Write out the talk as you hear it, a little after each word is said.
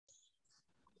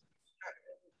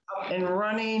up and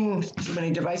running. Too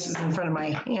many devices in front of my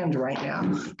hand right now.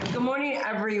 Good morning,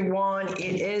 everyone.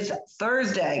 It is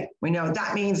Thursday. We know what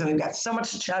that means, and we've got so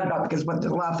much to chat about because there's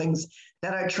a lot of things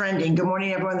that are trending. Good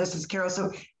morning, everyone. This is Carol,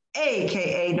 so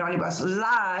AKA Naughty Bus,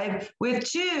 live with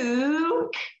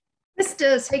two. This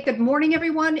does. Hey, good morning,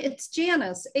 everyone. It's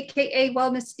Janice, AKA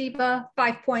Wellness Diva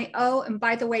 5.0. And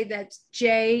by the way, that's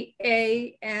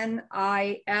JANIS. And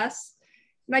I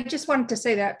just wanted to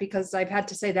say that because I've had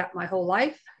to say that my whole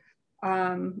life.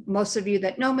 Most of you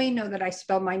that know me know that I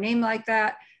spell my name like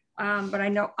that. But I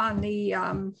know on the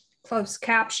closed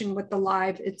caption with the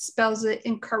live, it spells it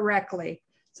incorrectly.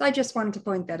 So I just wanted to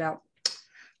point that out.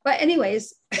 But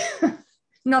anyways,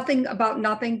 nothing about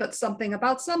nothing, but something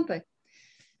about something.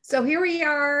 So here we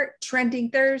are, trending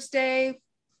Thursday,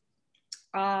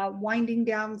 winding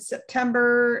down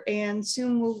September, and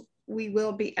soon we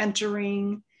will be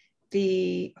entering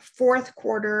the fourth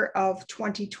quarter of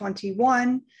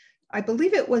 2021. I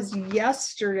believe it was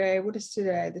yesterday. What is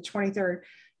today? The 23rd.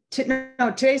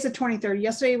 No, today's the 23rd.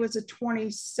 Yesterday was the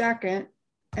 22nd.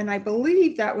 And I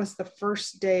believe that was the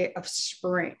first day of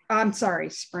spring. I'm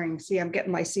sorry, spring. See, I'm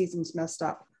getting my seasons messed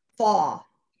up. Fall.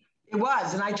 It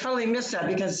was, and I totally missed that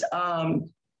because I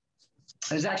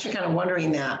was actually kind of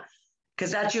wondering that,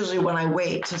 because that's usually when I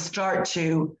wait to start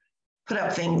to put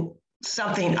up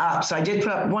something up. So I did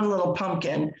put up one little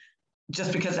pumpkin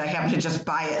just because I happened to just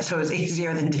buy it. So it was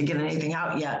easier than to get anything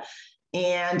out yet.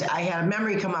 And I had a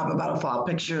memory come up about a fall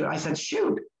picture. I said,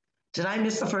 shoot, did I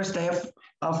miss the first day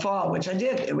of fall? Which I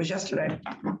did. It was yesterday.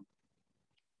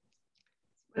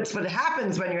 That's what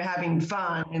happens when you're having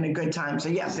fun and a good time. So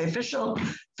yes, the official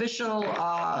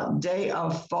day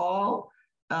of fall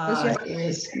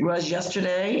was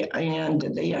yesterday, and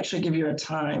they actually give you a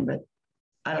time, but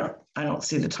I don't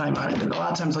see the time on it. But a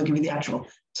lot of times they'll give you the actual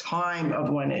time of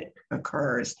when it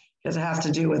occurs because it has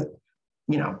to do with,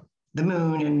 the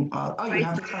moon and you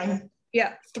have the time.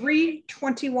 Yeah,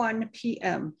 3:21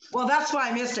 p.m. Well, that's why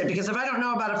I missed it, because if I don't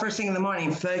know about it first thing in the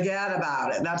morning, forget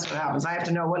about it. That's what happens. I have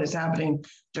to know what is happening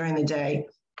during the day,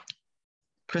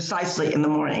 precisely in the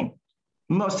morning,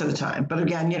 most of the time. But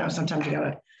again, sometimes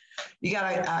you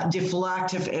gotta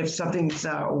deflect if something's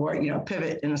or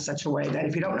pivot in such a way that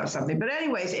if you don't know something. But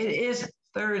anyways, it is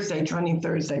Thursday, trending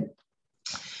Thursday.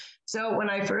 So when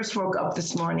I first woke up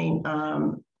this morning,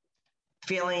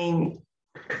 feeling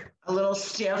a little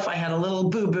stiff. I had a little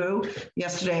boo-boo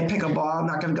yesterday at pickleball. I'm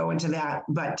not going to go into that,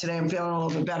 but today I'm feeling a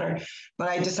little bit better. But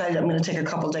I decided I'm going to take a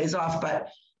couple of days off. But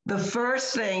the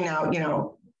first thing now,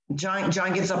 John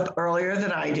gets up earlier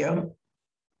than I do.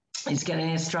 He's getting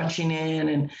his stretching in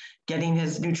and getting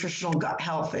his nutritional gut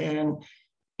health in.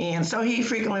 And so he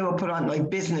frequently will put on like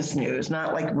business news,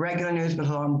 not like regular news, but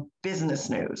on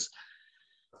business news.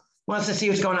 Wants to see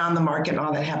what's going on in the market and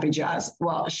all that happy jazz.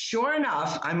 Well, sure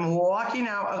enough, I'm walking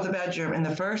out of the bedroom and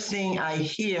the first thing I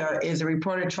hear is a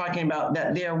reporter talking about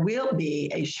that there will be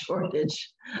a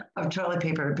shortage of toilet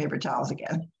paper and paper towels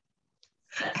again.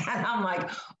 And I'm like,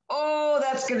 oh,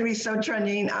 that's going to be so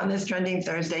trending on this trending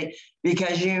Thursday,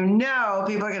 because people are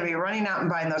going to be running out and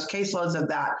buying those caseloads of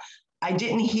that. I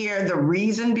didn't hear the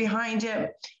reason behind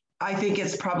it. I think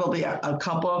it's probably a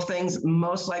couple of things,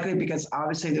 most likely because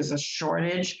obviously there's a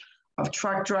shortage of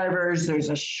truck drivers. There's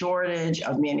a shortage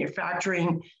of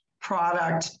manufacturing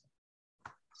product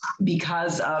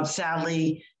because of,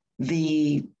 sadly,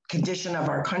 the condition of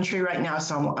our country right now.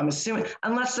 So I'm assuming,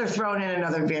 unless they're throwing in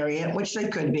another variant, which they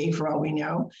could be for all we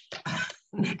know.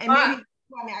 And maybe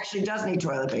one actually does need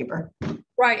toilet paper.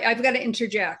 Right, I've got to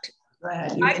interject. Go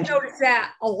ahead. I've noticed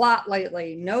that a lot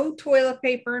lately. No toilet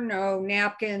paper, no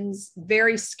napkins,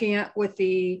 very scant with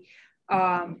the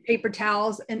paper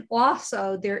towels. And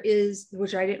also there is,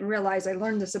 which I didn't realize, I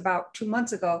learned this about 2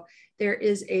 months ago, there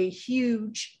is a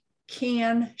huge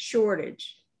can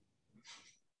shortage.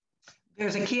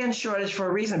 There's a can shortage for a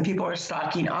reason. People are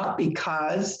stocking up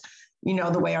because,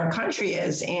 the way our country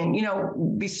is. And,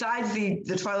 besides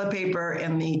the toilet paper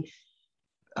and the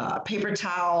paper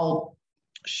towel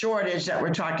shortage that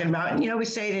we're talking about, and, we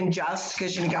say it in jest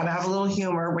because you got to have a little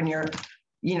humor when you're,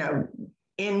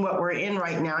 in what we're in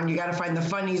right now, and you got to find the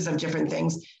funnies of different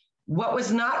things. What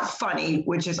was not funny,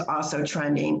 which is also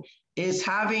trending, is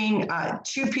having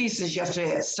two pieces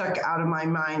yesterday that stuck out of my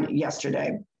mind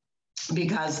yesterday,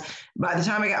 because by the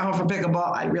time I got home from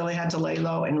pickleball, I really had to lay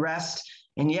low and rest.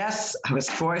 And yes, I was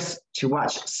forced to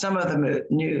watch some of the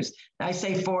news. And I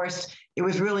say forced, it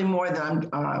was really more that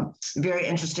I'm very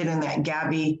interested in that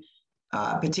Gabby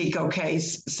Petito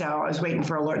case. So I was waiting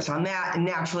for alerts on that, and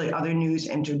naturally other news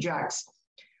interjects.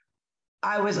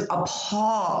 I was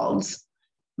appalled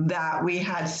that we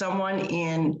had someone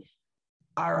in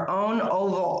our own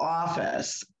Oval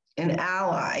Office an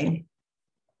ally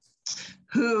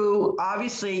who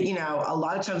obviously, you know, a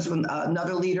lot of times when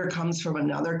another leader comes from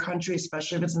another country,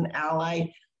 especially if it's an ally,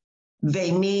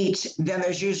 they meet, then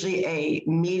there's usually a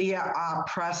media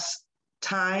press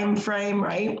time frame,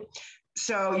 right?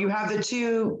 So you have the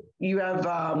two, you have,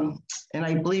 and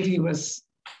I believe he was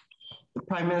the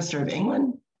Prime Minister of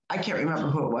England. I can't remember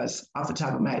who it was off the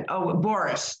top of my head. Oh,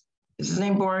 Boris. Is his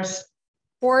name Boris?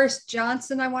 Boris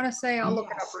Johnson, I want to say. I'll look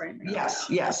it up right now.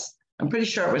 Yes. I'm pretty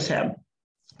sure it was him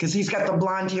because he's got the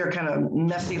blonde hair, kind of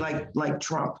messy, like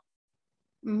Trump.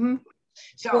 Mm-hmm.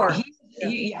 So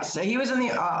he was in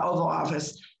the Oval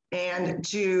Office, and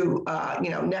to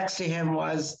next to him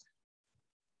was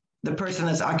the person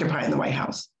that's occupying the White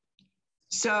House.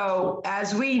 So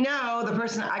as we know, the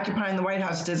person occupying the White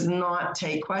House does not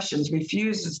take questions,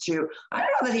 refuses to. I don't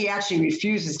know that he actually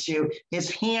refuses to.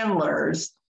 His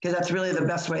handlers, because that's really the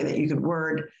best way that you could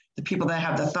word the people that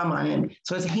have the thumb on him.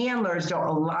 So his handlers don't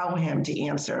allow him to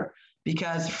answer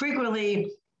because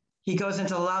frequently he goes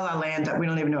into la la land that we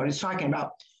don't even know what he's talking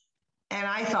about. And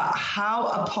I thought, how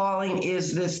appalling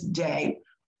is this day?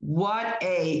 What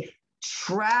a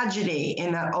tragedy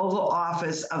in that Oval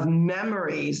Office of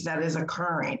memories that is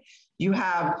occurring. You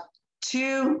have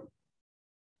two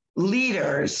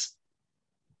leaders,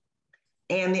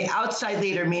 and the outside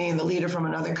leader, meaning the leader from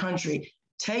another country,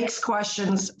 takes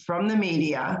questions from the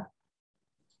media,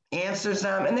 answers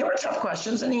them, and they were tough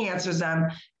questions, and he answers them.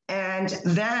 And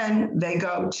then they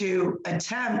go to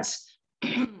attempt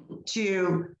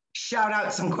to shout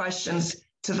out some questions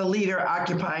to the leader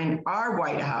occupying our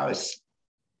White House.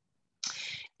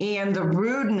 And the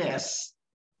rudeness,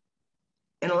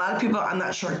 and a lot of people, I'm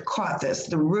not sure, caught this,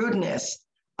 the rudeness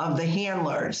of the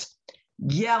handlers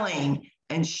yelling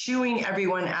and shooing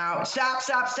everyone out, stop,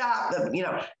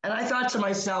 and I thought to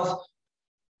myself,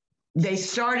 they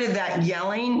started that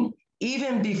yelling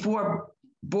even before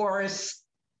Boris,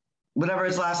 whatever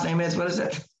his last name is, what is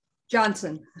it?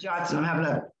 Johnson. I'm having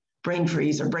a brain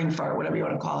freeze or brain fart, whatever you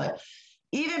want to call it.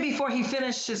 Even before he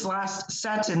finished his last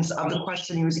sentence of the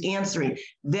question he was answering,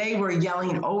 they were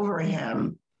yelling over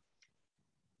him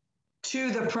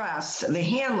to the press, the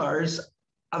handlers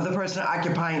of the person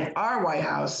occupying our White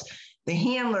House. The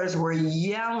handlers were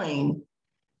yelling,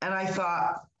 and I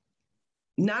thought,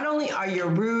 not only are you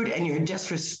rude and you're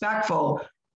disrespectful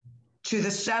to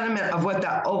the sentiment of what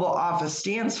that Oval Office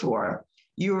stands for,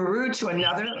 you were rude to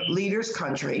another leader's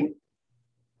country.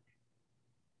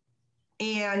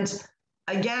 And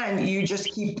again, you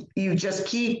just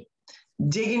keep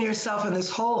digging yourself in this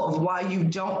hole of why you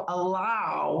don't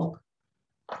allow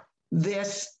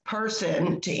this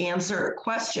person to answer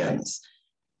questions.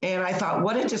 And I thought,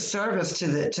 what a disservice to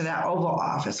that Oval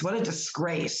Office. What a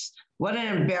disgrace. What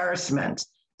an embarrassment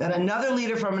that another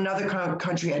leader from another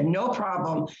country had no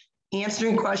problem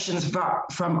answering questions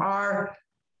from our,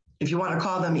 if you want to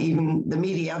call them even the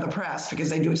media, the press,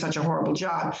 because they do such a horrible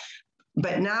job.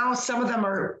 But now some of them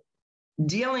are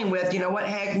dealing with, hey,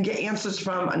 I can get answers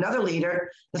from another leader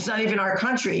that's not even our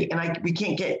country, and we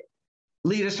can't get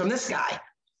leaders from this guy.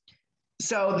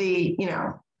 So the,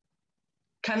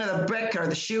 kind of the brick or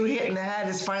the shoe hitting the head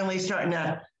is finally starting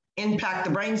to impact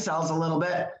the brain cells a little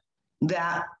bit,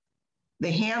 that the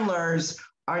handlers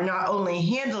are not only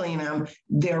handling them,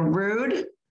 they're rude,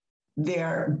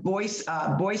 they're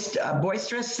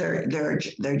boisterous,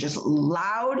 they're just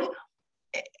loud.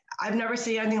 I've never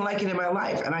seen anything like it in my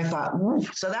life. And I thought,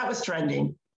 so that was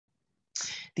trending.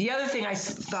 The other thing I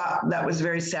thought that was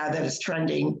very sad that is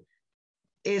trending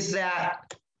is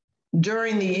that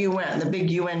during the UN, the big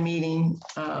UN meeting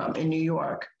in New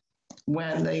York,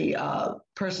 when the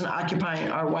person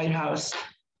occupying our White House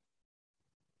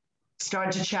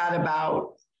started to chat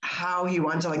about how he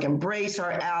wanted to embrace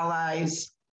our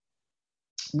allies,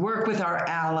 work with our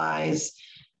allies,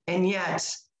 and yet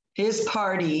his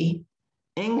party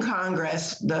in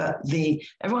Congress, the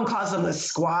everyone calls them the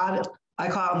squad, I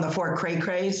call them the four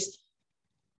cray-crays,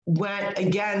 went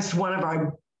against one of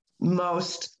our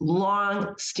most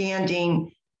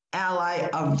long-standing ally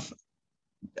of,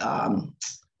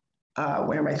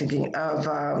 where am I thinking of?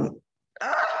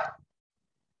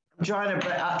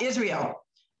 Israel,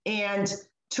 and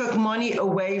took money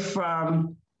away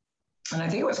from, and I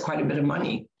think it was quite a bit of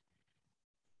money,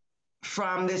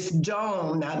 from this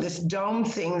dome. Now, this dome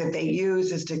thing that they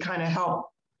use is to kind of help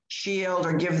shield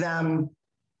or give them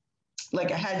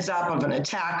like a heads up of an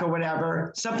attack or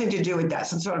whatever, something to do with that,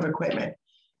 some sort of equipment.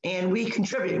 And we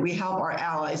contribute, we help our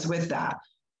allies with that.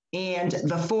 And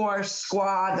the four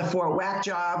squad, the four whack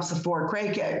jobs, the four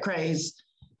crays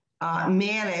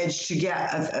managed to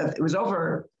get, it was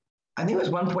over, I think it was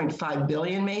 1.5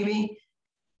 billion maybe,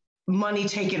 money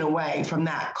taken away from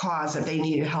that cause that they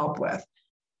needed help with.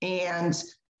 And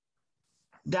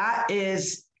that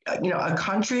is, a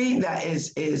country that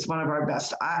is one of our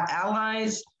best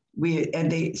allies.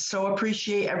 And they so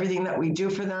appreciate everything that we do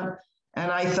for them.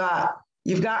 And I thought,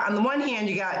 you've got, on the one hand,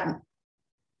 you got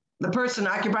the person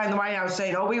occupying the White House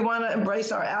saying, oh, we want to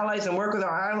embrace our allies and work with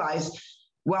our allies.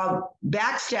 Well,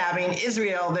 backstabbing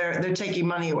Israel, they're taking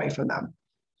money away from them.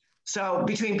 So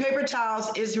between paper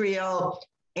towels, Israel,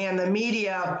 and the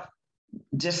media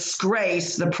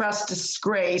disgrace, the press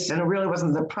disgrace, and it really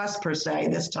wasn't the press per se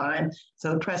this time,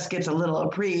 so the press gets a little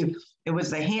reprieve. It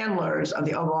was the handlers of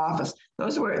the Oval Office.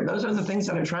 Those are the things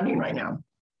that are trending right now.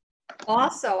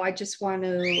 Also, I just want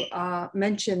to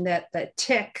mention that the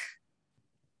tick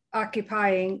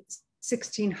occupying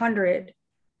 1600,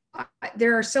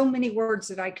 there are so many words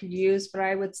that I could use, but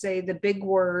I would say the big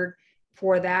word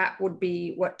for that would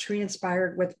be what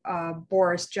transpired with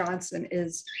Boris Johnson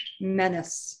is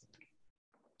menace.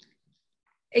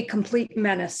 A complete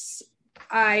menace.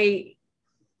 I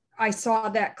saw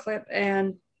that clip,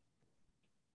 and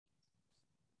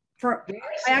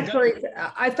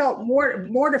I felt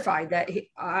mortified that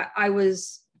I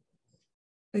was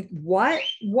like, what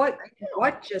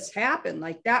just happened?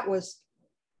 Like, that was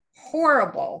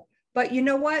horrible. But you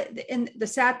know what? And the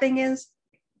sad thing is,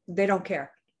 they don't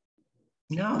care.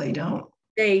 No, they don't.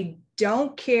 They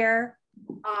don't care.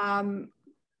 And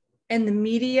the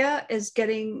media is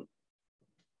getting,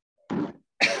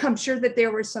 I'm sure that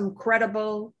there were some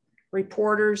credible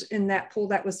reporters in that pool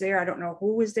that was there. I don't know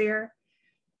who was there,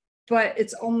 but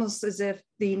it's almost as if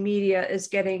the media is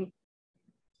getting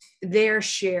their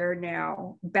share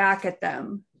now back at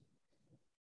them,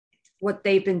 what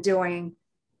they've been doing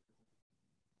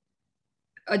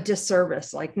a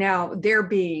disservice. Like, now they're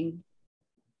being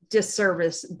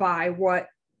disserviced by what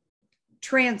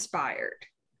transpired.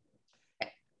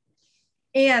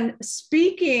 And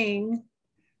speaking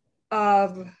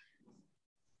of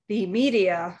the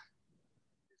media,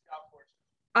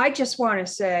 I just want to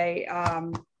say,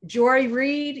 Joy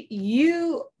Reid,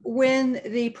 you win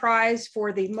the prize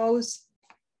for the most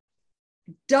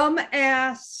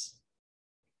dumbass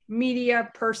media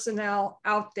personnel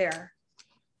out there.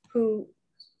 Who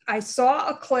I saw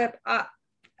a clip,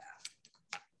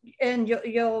 and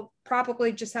you'll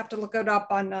probably just have to look it up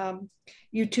on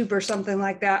YouTube or something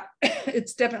like that.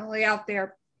 It's definitely out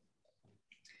there.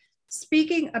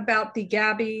 Speaking about the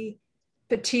Gabby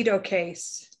Petito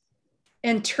case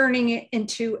and turning it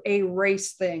into a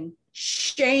race thing.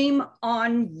 Shame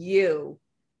on you.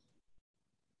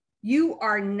 You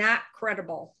are not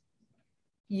credible.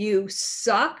 You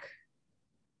suck.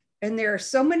 And there are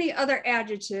so many other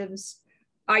adjectives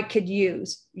I could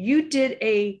use. You did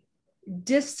a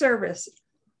disservice,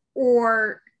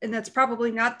 and that's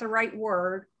probably not the right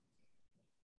word,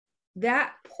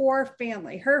 that poor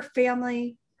family, her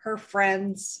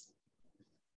friends,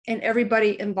 and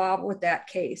everybody involved with that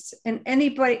case. And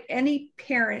any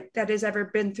parent that has ever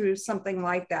been through something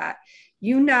like that,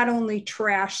 you not only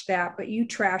trash that, but you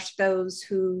trash those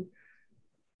who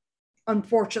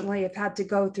unfortunately have had to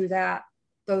go through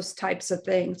those types of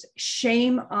things.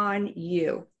 Shame on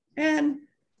you. And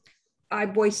I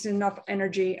wasted enough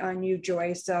energy on you,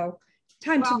 Joy. So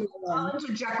time to move on. I'll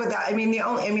interject with that.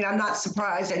 I'm not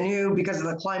surprised. I knew because of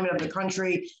the climate of the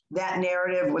country, that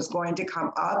narrative was going to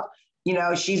come up.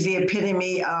 She's the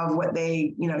epitome of what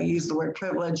they, use the word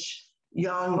privilege,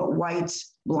 young, white,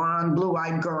 blonde,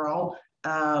 blue-eyed girl.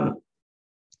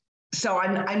 So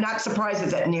I'm not surprised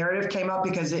that narrative came up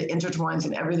because it intertwines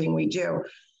in everything we do.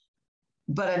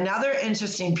 But another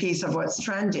interesting piece of what's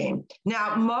trending.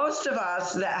 Now, most of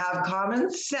us that have common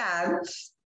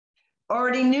sense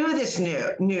already knew this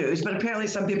news, but apparently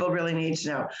some people really need to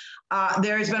know.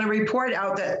 There has been a report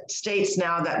out that states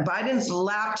now that Biden's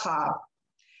laptop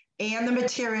and the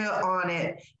material on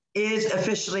it is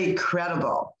officially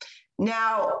credible.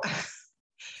 Now,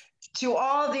 to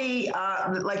all the,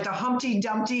 like the Humpty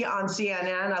Dumpty on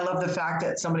CNN, I love the fact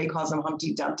that somebody calls him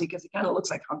Humpty Dumpty because it kind of looks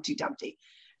like Humpty Dumpty.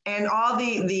 And all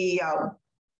the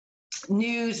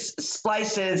news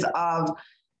splices of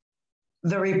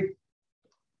the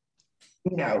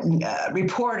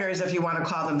reporters, if you want to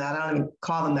call them that. I don't even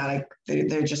call them that.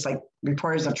 They're just like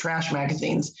reporters of trash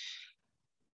magazines.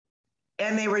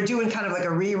 And they were doing kind of like a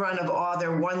rerun of all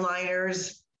their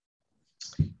one-liners,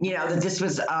 that this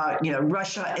was,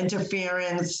 Russia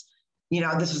interference,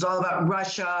 this was all about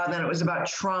Russia. And then it was about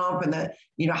Trump and that,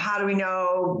 how do we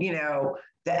know,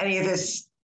 that any of this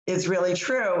is really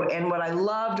true? And what I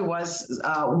loved was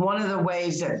one of the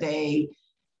ways that they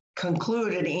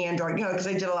concluded because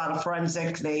they did a lot of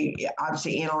forensics. They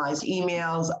obviously analyzed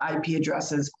emails, IP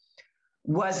addresses.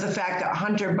 was the fact that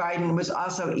Hunter Biden was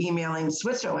also emailing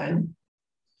Switzerland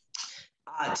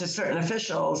to certain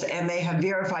officials, and they have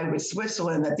verified with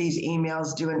Switzerland that these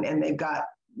emails do, and they've got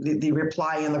the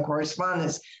reply and the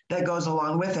correspondence that goes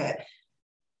along with it.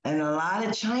 And a lot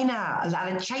of China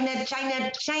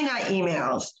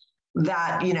emails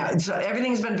that, you know, so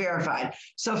everything's been verified.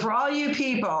 So for all you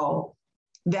people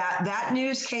that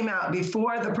news came out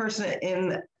before the person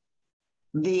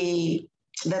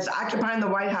that's occupying the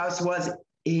White House was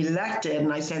elected,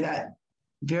 and I say that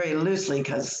very loosely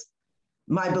because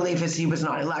my belief is he was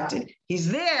not elected. He's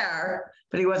there,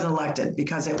 but he wasn't elected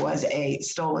because it was a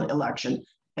stolen election.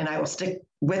 And I will stick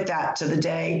with that to the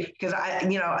day, because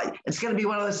it's going to be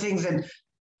one of those things that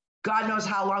God knows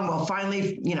how long we'll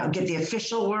finally, get the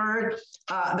official word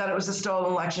that it was a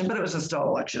stolen election, but it was a stolen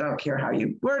election. I don't care how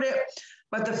you word it.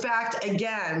 But the fact,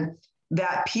 again,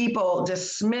 that people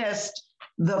dismissed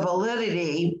the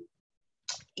validity,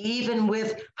 even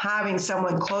with having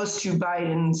someone close to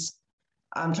Biden's,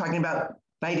 I'm talking about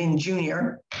Biden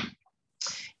Jr.,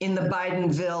 in the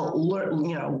Bidenville,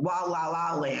 wow, la,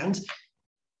 la land,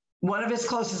 one of his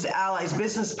closest allies,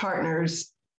 business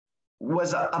partners,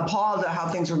 was appalled at how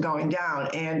things were going down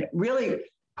and really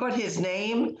put his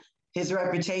name, his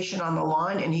reputation on the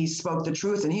line, and he spoke the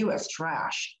truth, and he was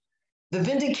trash. The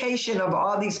vindication of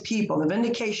all these people, the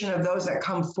vindication of those that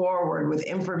come forward with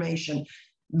information,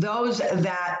 those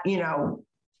that,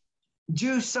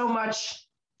 do so much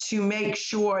to make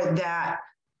sure that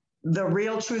the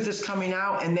real truth is coming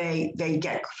out, and they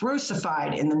get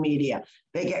crucified in the media.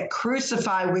 They get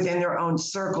crucified within their own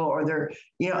circle or their,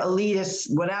 elitists,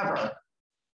 whatever.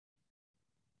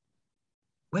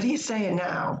 What are you saying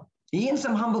now? You're eating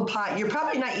some humble pie. You're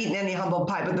probably not eating any humble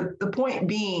pie, but the point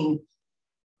being,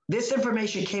 this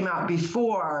information came out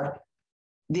before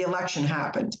the election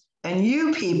happened. And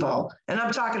you people, and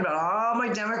I'm talking about all my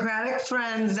Democratic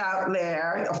friends out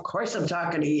there, of course I'm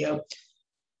talking to you,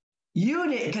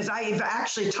 because I've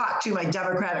actually talked to my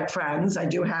Democratic friends. I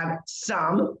do have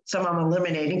some I'm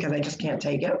eliminating because I just can't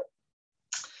take it.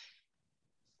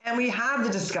 And we have the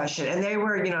discussion, and they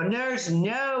were, there's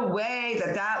no way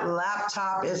that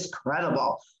laptop is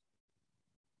credible.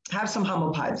 Have some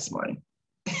humble pie this morning.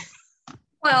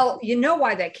 Well, you know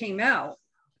why that came out.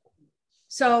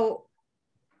 So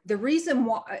the reason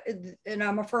why, and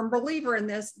I'm a firm believer in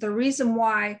this, the reason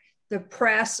why the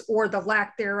press, or the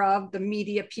lack thereof, the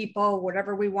media people,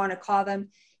 whatever we want to call them,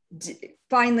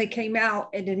 finally came out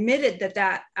and admitted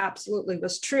that absolutely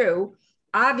was true.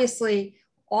 Obviously,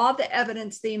 all the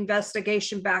evidence, the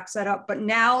investigation backs that up, but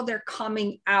now they're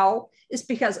coming out is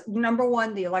because, number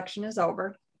one, the election is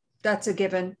over. That's a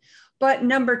given. But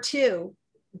number two,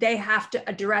 they have to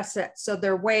address it. So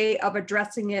their way of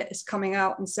addressing it is coming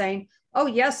out and saying, oh,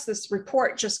 yes, this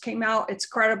report just came out. It's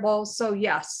credible. So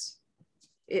yes.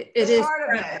 It is part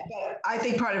of it, but I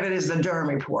think part of it is the Durham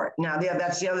report. Now,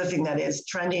 that's the other thing that is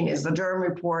trending is the Durham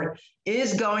report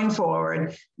is going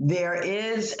forward. There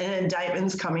is an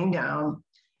indictment's coming down,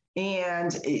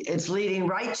 and it's leading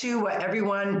right to what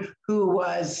everyone who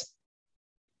was,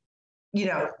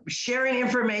 sharing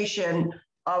information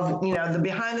of, the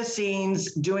behind the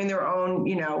scenes, doing their own,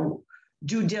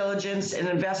 due diligence and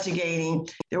investigating.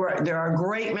 There are a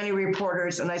great many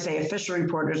reporters, and I say official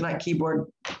reporters, not keyboard,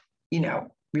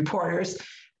 reporters,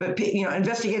 but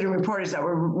investigative reporters that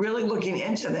were really looking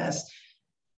into this.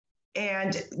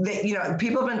 And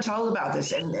people have been told about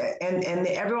this, and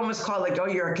everyone was called like, oh,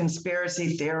 you're a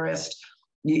conspiracy theorist.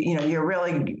 You're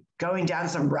really going down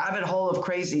some rabbit hole of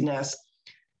craziness.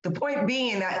 The point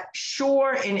being that,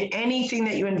 sure, in anything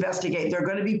that you investigate, there are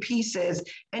going to be pieces,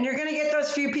 and you're going to get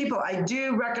those few people. I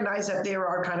do recognize that there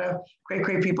are kind of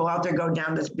great people out there go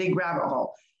down this big rabbit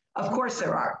hole. Of course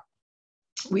there are.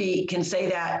 We can say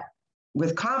that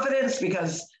with confidence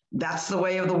because that's the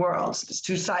way of the world. There's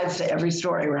two sides to every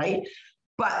story, right?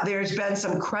 But there's been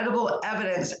some credible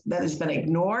evidence that has been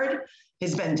ignored,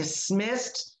 has been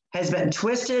dismissed, has been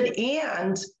twisted,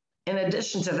 and in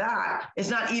addition to that, it's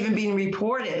not even being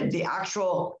reported. The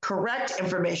actual correct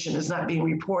information is not being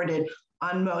reported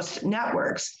on most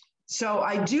networks. So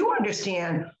I do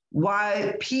understand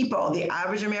why people, the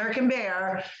average American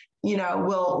bear,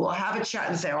 will have a chat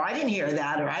and say, oh, I didn't hear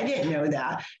that, or I didn't know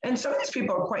that. And some of these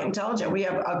people are quite intelligent. We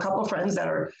have a couple of friends that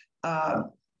are,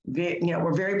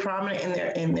 were very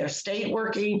prominent in their state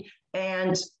working.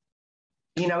 And,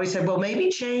 we said, well,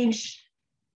 maybe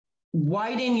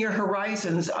widen your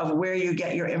horizons of where you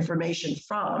get your information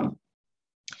from.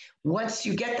 Once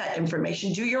you get that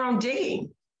information, do your own digging,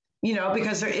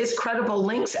 because there is credible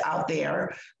links out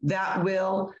there that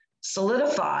will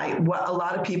solidify what a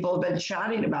lot of people have been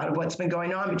chatting about of what's been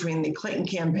going on between the Clinton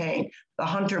campaign, the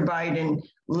Hunter Biden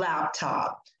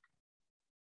laptop.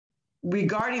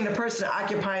 Regarding the person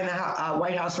occupying the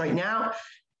White House right now,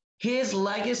 his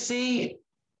legacy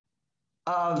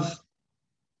of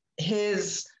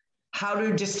his how to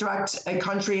destruct a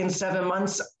country in 7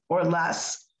 months or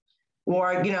less,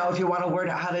 or, you know, if you want to word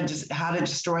out how to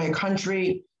destroy a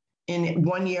country in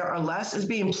 1 year or less, is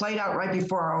being played out right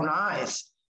before our own eyes.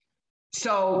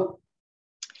 So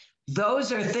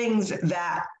those are things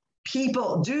that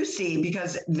people do see,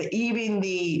 because even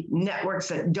the networks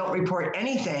that don't report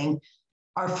anything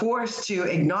are forced to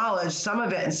acknowledge some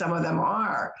of it, and some of them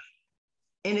are.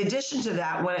 In addition to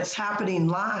that, when it's happening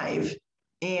live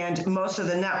and most of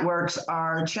the networks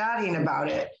are chatting about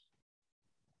it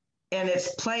and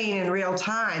it's playing in real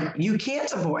time, you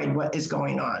can't avoid what is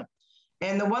going on.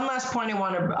 And the one last point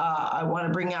I want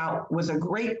to bring out was a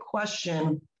great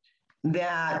question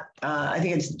that I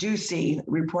think it's Ducey,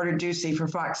 reporter Ducey for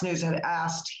Fox News, had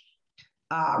asked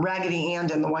Raggedy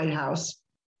Ann in the White House.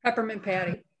 Peppermint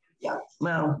Patty. Yeah,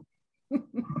 well,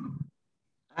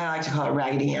 I like to call her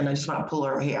Raggedy Ann. I just want to pull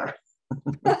her hair.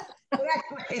 I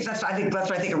think that's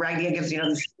what I think of Raggedy Ann, gives, you know,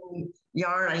 this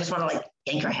yarn. I just want to like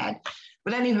yank her head.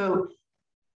 But anywho,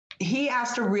 he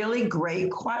asked a really great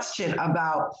question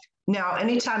about, now,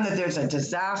 anytime that there's a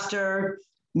disaster,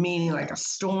 meaning like a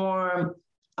storm,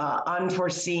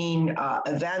 unforeseen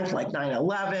event like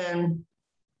 9/11,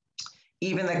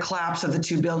 even the collapse of the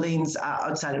 2 buildings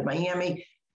outside of Miami,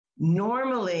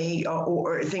 normally,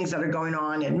 or things that are going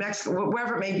on in Mexico,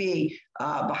 wherever it may be,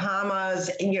 Bahamas,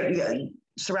 and, you know,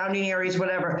 surrounding areas,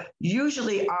 whatever,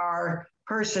 usually our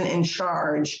person in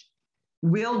charge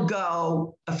will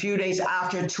go a few days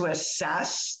after to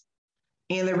assess.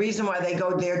 And the reason why they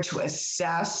go there to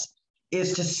assess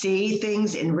is to see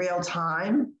things in real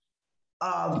time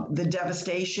of the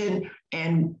devastation.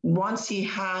 And once he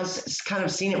has kind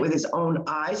of seen it with his own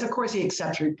eyes, of course, he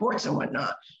accepts reports and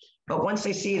whatnot. But once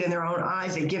they see it in their own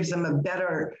eyes, it gives them a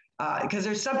better, because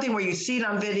there's something where you see it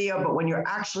on video, but when you're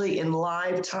actually in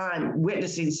live time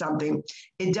witnessing something,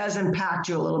 it does impact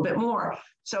you a little bit more.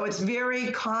 So it's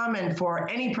very common for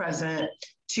any president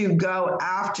to go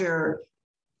after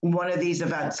one of these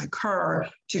events occur,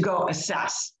 to go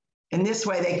assess. And this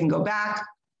way they can go back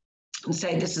and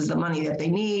say, this is the money that they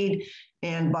need,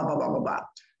 and blah, blah, blah, blah, blah.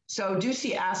 So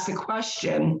Ducey asked the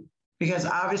question, because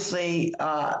obviously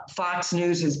Fox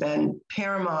News has been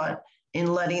paramount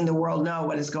in letting the world know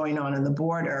what is going on in the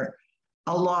border,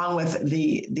 along with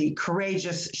the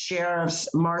courageous sheriffs,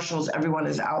 marshals, everyone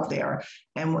is out there.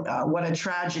 And what a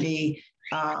tragedy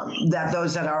that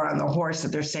those that are on the horse,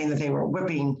 that they're saying that they were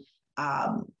whipping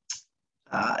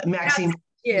Maxine.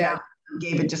 Yeah.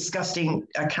 Gave a disgusting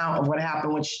account of what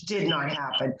happened, which did not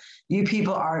happen. You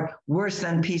people are worse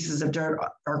than pieces of dirt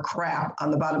or crap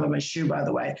on the bottom of my shoe, by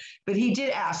the way. But he did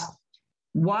ask,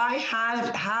 why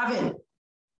haven't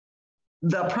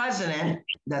the president,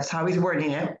 that's how he's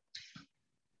wording it,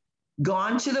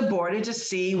 gone to the border to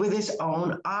see with his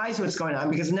own eyes what's going on?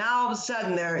 Because now all of a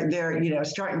sudden they're you know,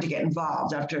 starting to get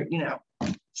involved after, you know,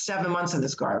 7 months of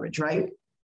this garbage, right?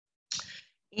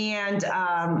 And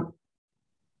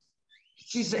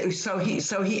so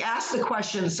he asked the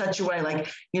question in such a way, like,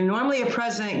 you know, normally a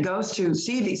president goes to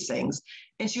see these things.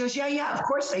 And she goes, yeah, of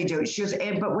course they do. She goes,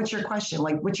 but what's your question?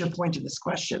 Like, what's your point of this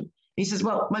question? He says,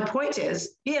 well, my point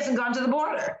is he hasn't gone to the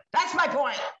border. That's my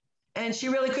point. And she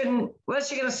really couldn't, what's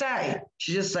she going to say?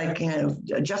 She just like, you know,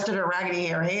 adjusted her raggedy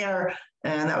hair.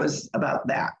 And that was about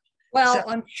that. Well, so,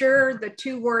 I'm sure the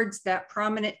 2 words that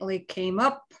prominently came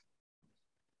up,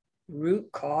 root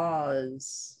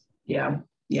cause. Yeah.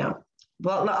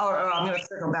 Well, I'm going to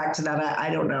circle back to that. I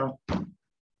don't know.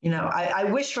 You know, I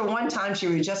wish for one time she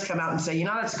would just come out and say, you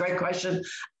know, that's a great question.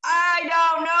 I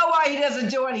don't know why he doesn't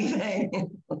do anything.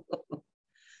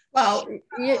 Well,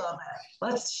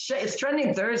 it's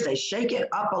trending Thursday. Shake it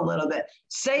up a little bit.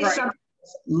 Say something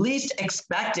least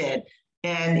expected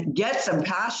and get some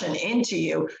passion into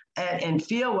you, and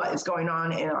feel what is going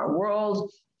on in our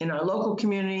world, in our local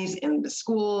communities, in the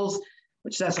schools,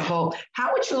 which that's a whole.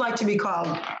 How would you like to be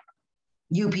called?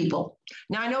 You people.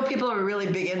 Now, I know people are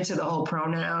really big into the whole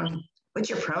pronoun. What's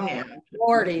your pronoun?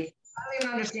 Lordy. I don't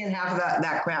even understand half of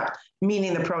that crap,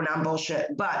 meaning the pronoun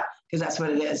bullshit, but because that's what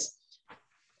it is.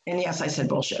 And yes, I said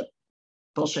bullshit.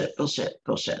 Bullshit. I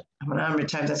don't know how many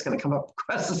times that's going to come up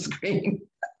across the screen.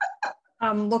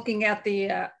 I'm looking at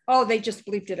the, they just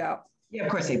bleeped it out. Yeah, of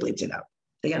course they bleeped it out.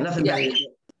 They got nothing better to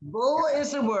do. Bull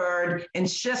is a word and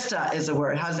shista is a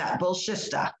word. How's that?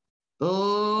 Bullshista.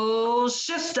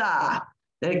 Bullshista.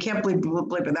 They can't bleep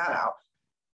that out.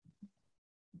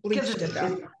 Bleeped it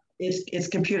out. It's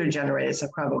computer generated, so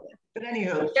probably. But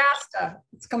anywho, Shasta.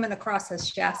 It's coming across as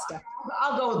Shasta.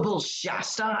 I'll go with Bull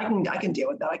Shasta. I can deal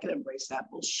with that. I can embrace that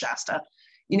Bull Shasta.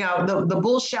 You know, the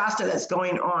Bull Shasta that's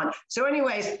going on. So,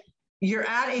 anyways, you're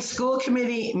at a school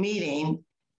committee meeting,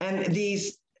 and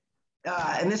these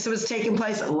and this was taking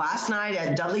place last night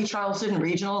at Dudley Charleston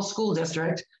Regional School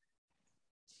District.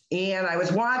 And I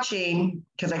was watching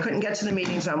because I couldn't get to the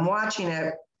meeting, so I'm watching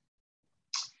it.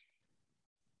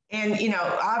 And, you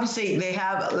know, obviously they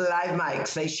have live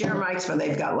mics. They share mics, but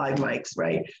they've got live mics,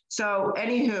 right? So,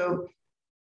 anywho,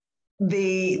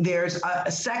 there's a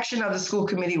section of the school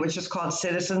committee which is called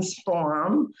Citizens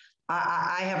Forum.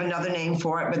 I have another name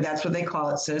for it, but that's what they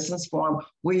call it, Citizens Forum,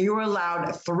 where you're allowed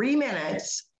 3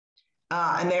 minutes,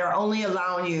 and they are only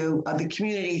allowing you, the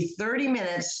community, 30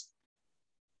 minutes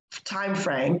time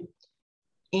frame,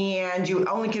 and you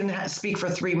only can speak for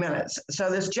 3 minutes. So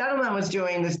this dad was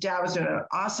doing an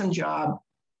awesome job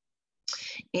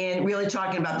in really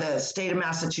talking about the state of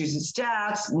Massachusetts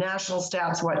stats, national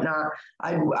stats, whatnot.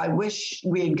 I wish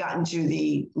we had gotten to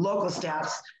the local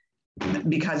stats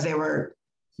because they were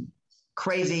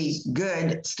crazy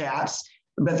good stats,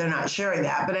 but they're not sharing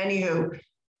that. But anywho,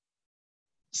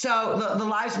 so the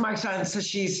live marks on, so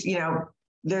she's, you know,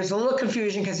 there's a little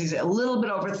confusion because he's a little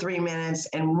bit over 3 minutes.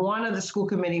 And one of the school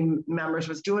committee members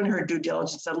was doing her due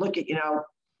diligence and said, look, you know,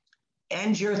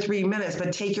 end your 3 minutes,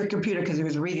 but take your computer, because he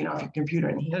was reading off your computer,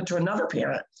 and he handed it to another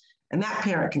parent. And that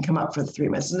parent can come up for the 3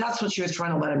 minutes. And that's what she was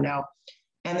trying to let him know.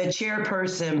 And the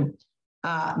chairperson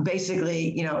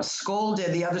basically, you know,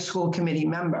 scolded the other school committee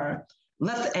member.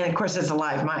 And of course, there's a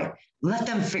live mic. Let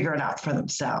them figure it out for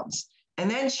themselves. And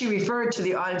then she referred to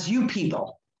the audience, you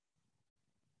people.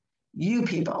 You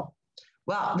people.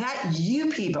 Well, that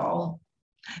you people,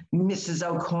 Mrs.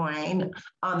 O'Coin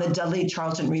on the Dudley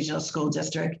Charleston Regional School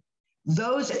District,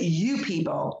 those you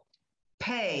people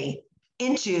pay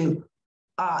into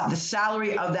the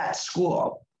salary of that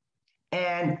school.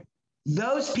 And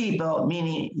those people,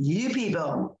 meaning you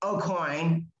people,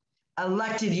 O'Coin,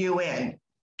 elected you in.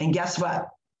 And guess what?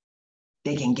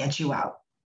 They can get you out.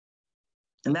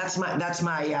 And that's my,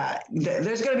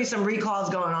 there's going to be some recalls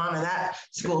going on in that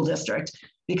school district,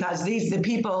 because the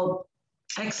people,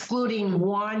 excluding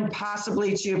one,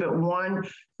 possibly two, but one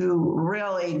who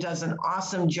really does an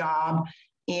awesome job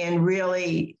in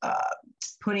really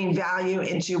putting value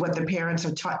into what the parents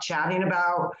are chatting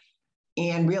about,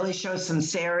 and really shows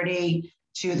sincerity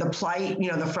to the plight,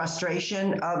 you know, the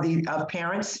frustration of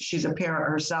parents. She's a parent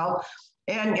herself.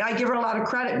 And I give her a lot of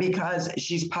credit because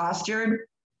she's postured,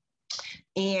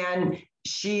 and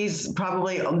she's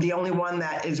probably the only one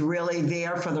that is really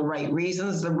there for the right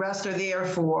reasons. The rest are there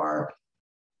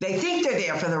they think they're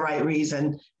there for the right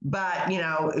reason, but, you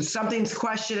know, if something's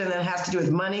questioned and it has to do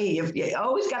with money, you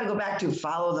always got to go back to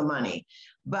follow the money.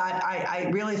 But I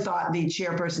really thought the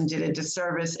chairperson did a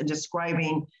disservice in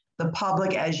describing the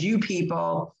public as you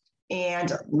people,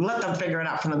 and let them figure it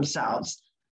out for themselves.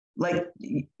 Like,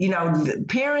 you know, the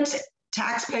parents,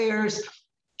 taxpayers,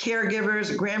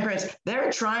 caregivers, grandparents,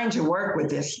 they're trying to work with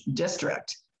this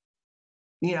district.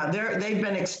 You know, they've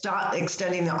been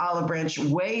extending the olive branch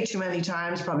way too many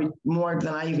times, probably more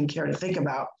than I even care to think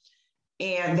about.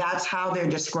 And that's how they're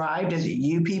described, as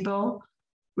you people.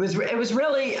 It was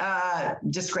really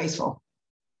disgraceful.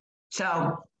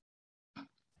 So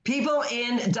people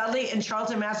in Dudley and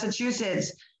Charlton,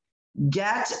 Massachusetts,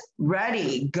 get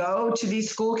ready. Go to these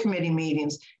school committee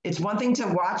meetings. It's one thing to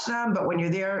watch them, but when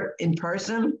you're there in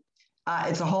person,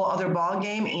 it's a whole other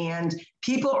ballgame. And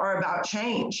people are about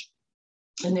change.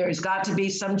 And there's got to be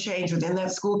some change within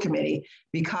that school committee,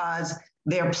 because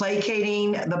they're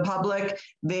placating the public.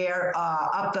 They're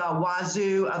up the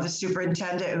wazoo of the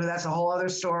superintendent, who that's a whole other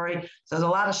story. So there's a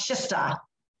lot of Shasta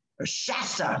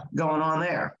going on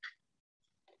there.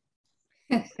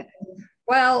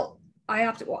 Well, I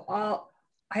have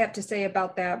to say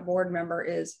about that board member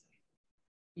is,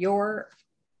 you're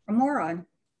a moron.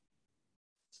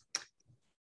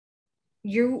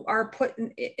 You are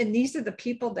putting, and these are the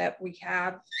people that we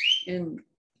have in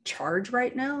charge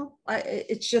right now.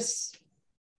 It's just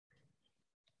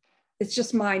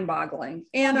mind-boggling.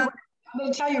 And I'm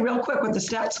going to tell you real quick what the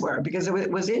stats were, because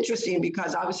it was interesting,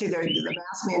 because obviously the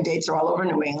mask mandates are all over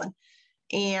New England.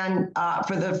 And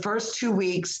for the first 2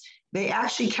 weeks, they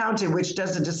actually counted, which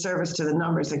does a disservice to the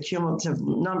numbers, the cumulative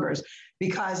numbers,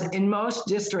 because in most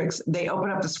districts, they open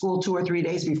up the school 2 or 3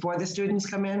 days before the students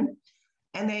come in,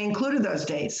 and they included those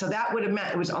dates. So that would have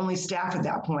meant it was only staff at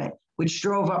that point, which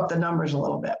drove up the numbers a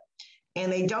little bit.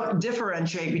 And they don't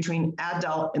differentiate between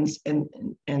adult and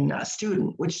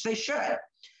student, which they should.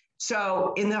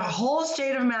 So in the whole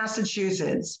state of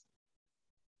Massachusetts,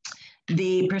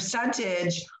 the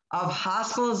percentage of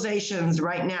hospitalizations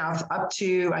right now up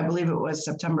to, I believe it was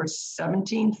September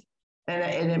 17th,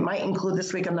 and it might include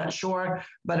this week, I'm not sure,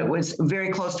 but it was very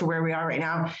close to where we are right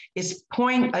now, is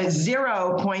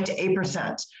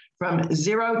 0.8% from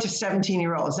 0 to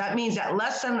 17-year-olds. That means that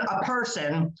less than a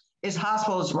person is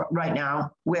hospitalized right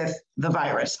now with the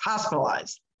virus,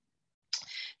 hospitalized.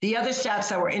 The other stats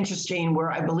that were interesting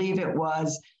were, I believe it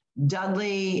was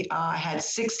Dudley had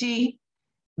 60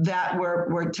 that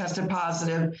were tested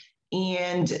positive,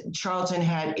 and Charlton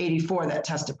had 84 that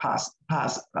tested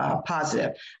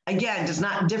positive. Again, does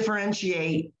not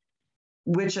differentiate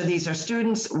which of these are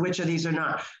students, which of these are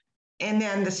not. And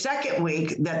then the second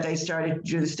week that they started to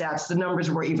do the stats, the numbers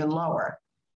were even lower.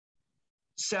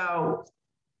 So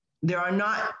there are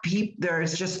not people,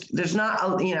 there's not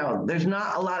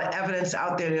a lot of evidence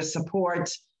out there to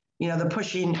support, the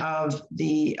pushing of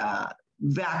the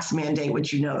vax mandate,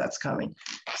 which that's coming.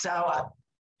 So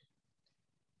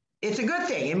it's a good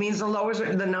thing. It means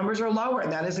the numbers are lower.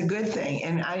 That is a good thing.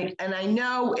 And I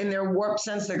know in their warped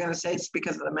sense, they're going to say it's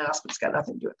because of the mask, but it's got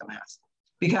nothing to do with the mask,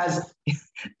 because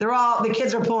the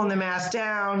kids are pulling the mask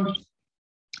down.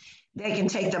 They can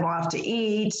take them off to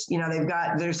eat.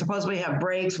 They supposedly have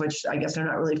breaks, which I guess they're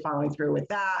not really following through with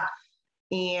that.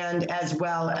 And as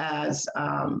well as,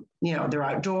 they're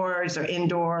outdoors, they're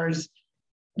indoors.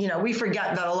 We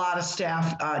forget that a lot of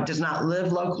staff does not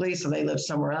live locally, so they live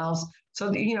somewhere else.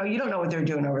 So, you don't know what they're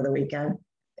doing over the weekend,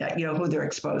 who they're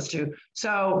exposed to.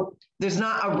 So there's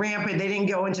not a rampant, they didn't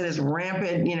go into this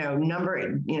rampant,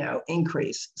 number,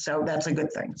 increase. So that's a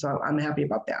good thing. So I'm happy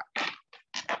about that.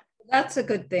 That's a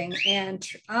good thing. And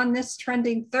on this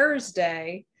Trending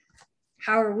Thursday,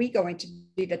 how are we going to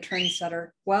be the trendsetter?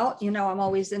 Well, I'm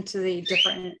always into the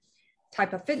different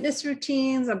type of fitness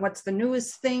routines and what's the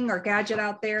newest thing or gadget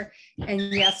out there. And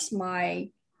yes, my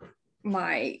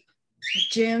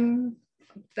gym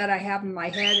that I have in my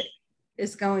head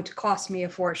is going to cost me a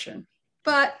fortune.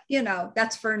 But,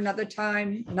 that's for another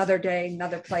time, another day,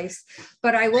 another place.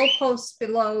 But I will post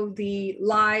below the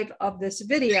live of this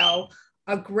video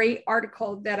a great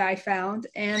article that I found,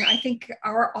 and I think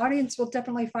our audience will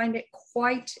definitely find it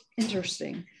quite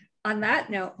interesting. On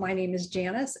that note, my name is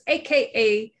Janice,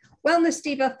 aka Wellness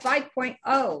Diva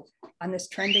 5.0, on this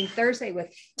Trending Thursday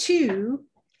with two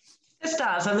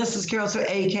sisters. And this is Carol, so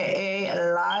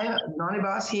aka Live Naughty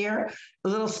Boss here, a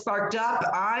little sparked up.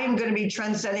 I'm going to be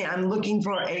trend setting. I'm looking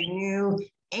for a new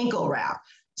ankle wrap.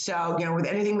 So, with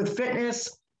anything with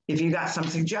fitness, if you got some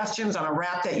suggestions on a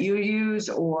wrap that you use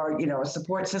or, a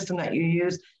support system that you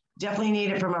use, definitely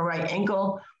need it for my right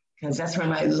ankle, because that's where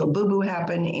my little boo-boo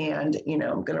happened. And,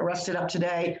 I'm going to rest it up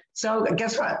today. So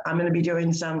guess what? I'm going to be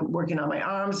doing some working on my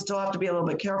arms. Still have to be a little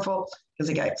bit careful because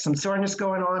I got some soreness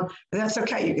going on, but that's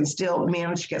okay. You can still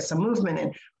manage to get some movement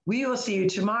in. We will see you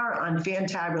tomorrow on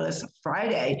Fantabulous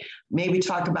Friday. Maybe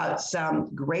talk about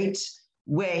some great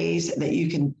ways that you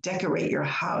can decorate your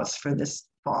house for this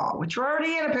fall, which we're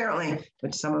already in apparently,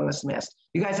 which some of us missed.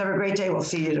 You guys have a great day. We'll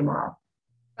see you tomorrow.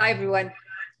 Bye, everyone.